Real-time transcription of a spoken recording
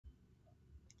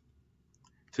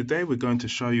Today we're going to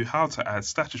show you how to add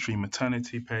statutory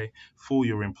maternity pay for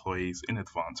your employees in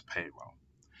Advanced Payroll.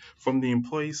 From the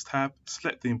Employees tab,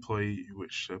 select the employee you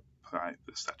wish to apply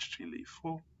the statutory leave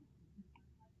for.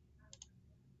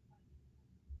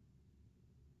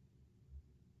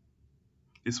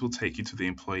 This will take you to the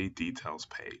Employee Details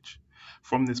page.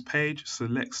 From this page,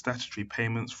 select Statutory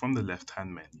Payments from the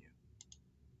left-hand menu.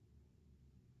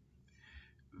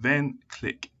 Then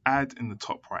click Add in the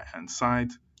top right-hand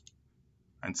side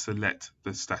and select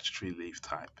the statutory leave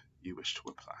type you wish to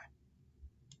apply.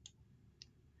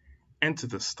 Enter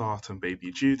the start and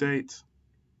baby due date,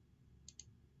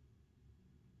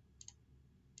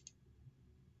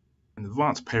 and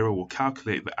Advanced Payroll will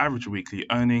calculate the average weekly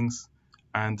earnings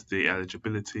and the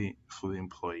eligibility for the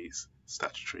employee's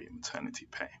statutory maternity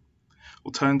pay.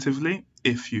 Alternatively,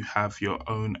 if you have your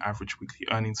own average weekly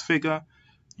earnings figure,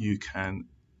 you can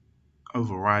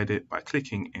override it by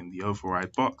clicking in the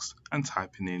override box and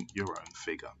typing in your own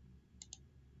figure.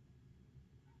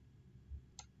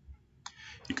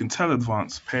 You can tell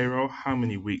Advanced Payroll how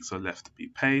many weeks are left to be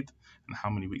paid and how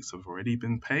many weeks have already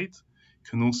been paid. You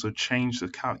can also change the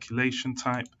calculation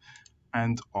type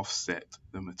and offset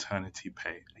the maternity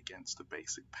pay against the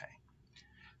basic pay.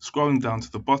 Scrolling down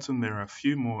to the bottom, there are a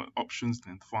few more options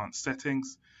in advanced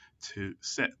settings to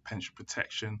set pension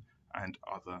protection and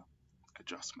other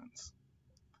adjustments.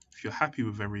 If you're happy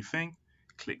with everything,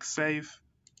 click Save,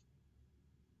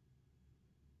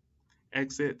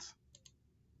 Exit,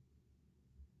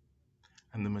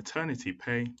 and the maternity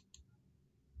pay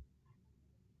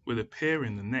will appear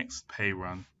in the next pay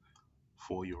run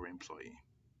for your employee.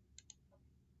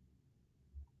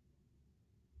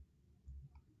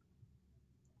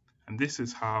 And this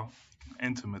is how you can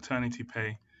enter maternity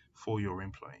pay for your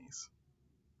employees.